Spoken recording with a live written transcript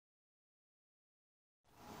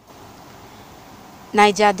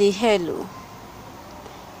Naija dey hello.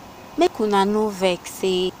 Make una no vex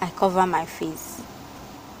say I cover my face.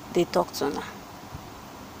 Dey talk to una.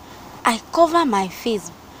 I cover my face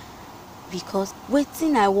because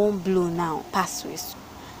wetin I wan blow now pass whistle.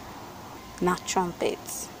 Na trumpet.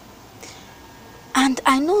 And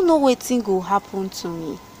I no know wetin go happen to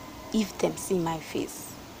me if dem see my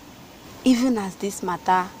face. Even as this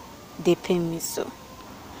matter dey pain me so.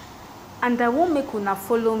 And I wan make una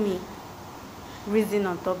follow me reason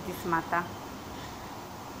on top this matter.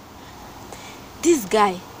 This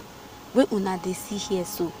guy wey una dey see here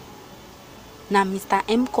so, na Mr.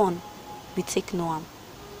 M-Con we take know am,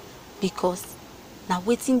 because na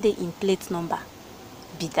wetin dey im plate number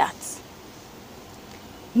be that.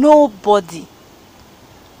 Nobody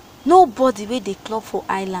wey dey club for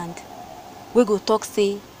island wey go talk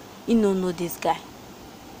say e no know this guy,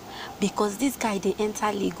 because this guy dey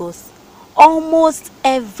enter Lagos almost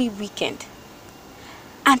every weekend,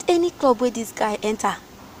 and any club wey this guy enter,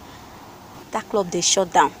 that club dey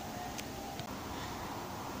shut down.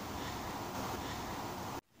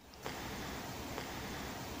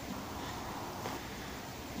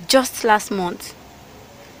 Just last month,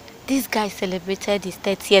 this guy celebrated his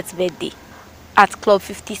 30th birthday at Club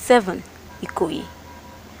 57, Ikoyi.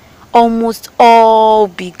 Almost all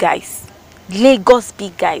big guys, Lagos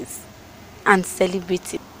big guys, and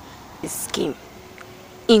celebrities came,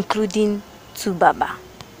 including Baba.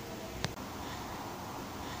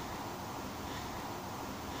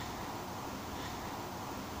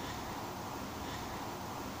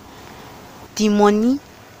 The money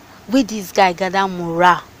wey this guy gather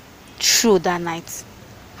morale through that night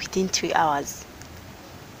within 3 hours.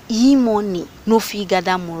 Money no fit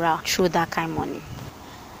gather morale through that kind money.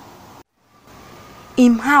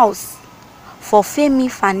 Im house for Femi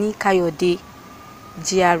Fani Kayode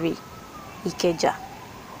GRA Ikeja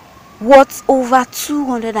worth over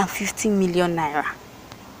 250 million naira.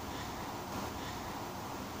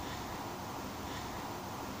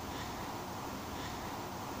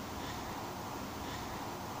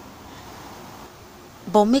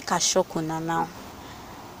 But make I shock una now.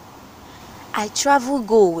 I travel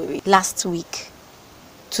go Owerri last week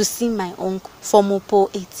to see my uncle for Mopo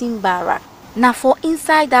 18 barrack. Now for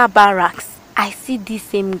inside that barracks, I see this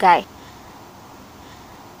same guy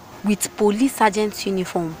with police sergeant's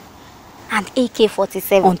uniform and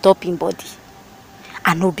AK-47 on top him body.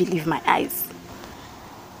 I no believe my eyes.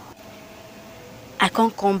 I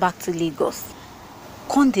can't come back to Lagos.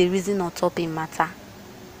 Can't dey reason on top him matter.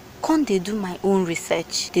 Can't dey do my own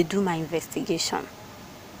research, dey do my investigation.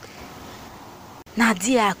 Na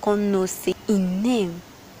there I can't know say in name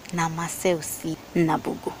na Marcel C.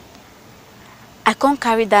 Nabugo. I can't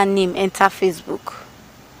carry that name enter Facebook.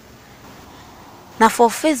 Now for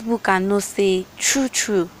Facebook I know say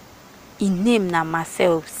true in name na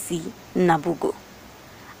Marcel C. Nabugo,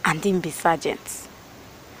 and him be sergeant,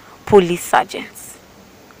 police sergeant.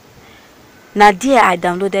 Now there I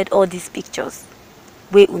downloaded all these pictures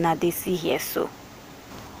wey una dey see here so.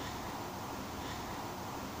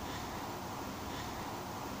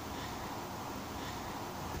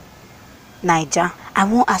 Naija, I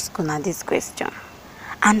won't ask una this question,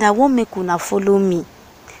 and I won't make una follow me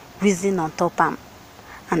reason on top am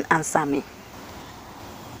and answer me.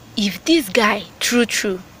 If this guy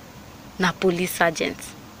true na police sergeant,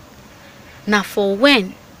 na for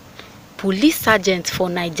when police sergeant for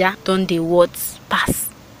Naija don dey worth pass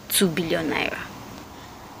 2 billion naira.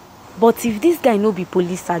 But if this guy no be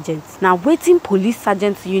police sergeant, na wetin police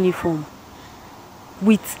sergeant uniform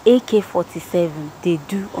with AK-47 they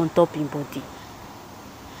do on top him body?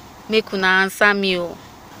 Make una answer me o.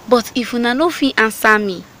 But if una no fit answer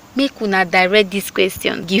me, make una direct this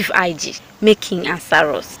question give IG, make him answer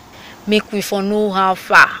us. Make we for know how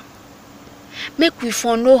far. Make we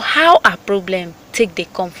for know how our problem take dey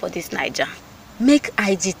come for this Naija. Make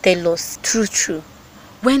IG tell us true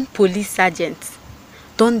when police sergeant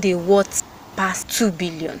don dey worth pass 2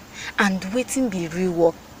 billion, and wetin be real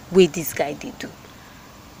work wey this guy dey do.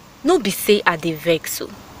 No be say I dey vex so,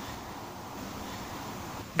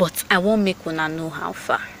 but I wan make una know how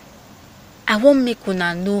far. I wan make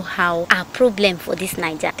una know how our problem for this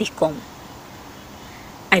Naija dey come.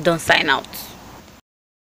 I don sign out.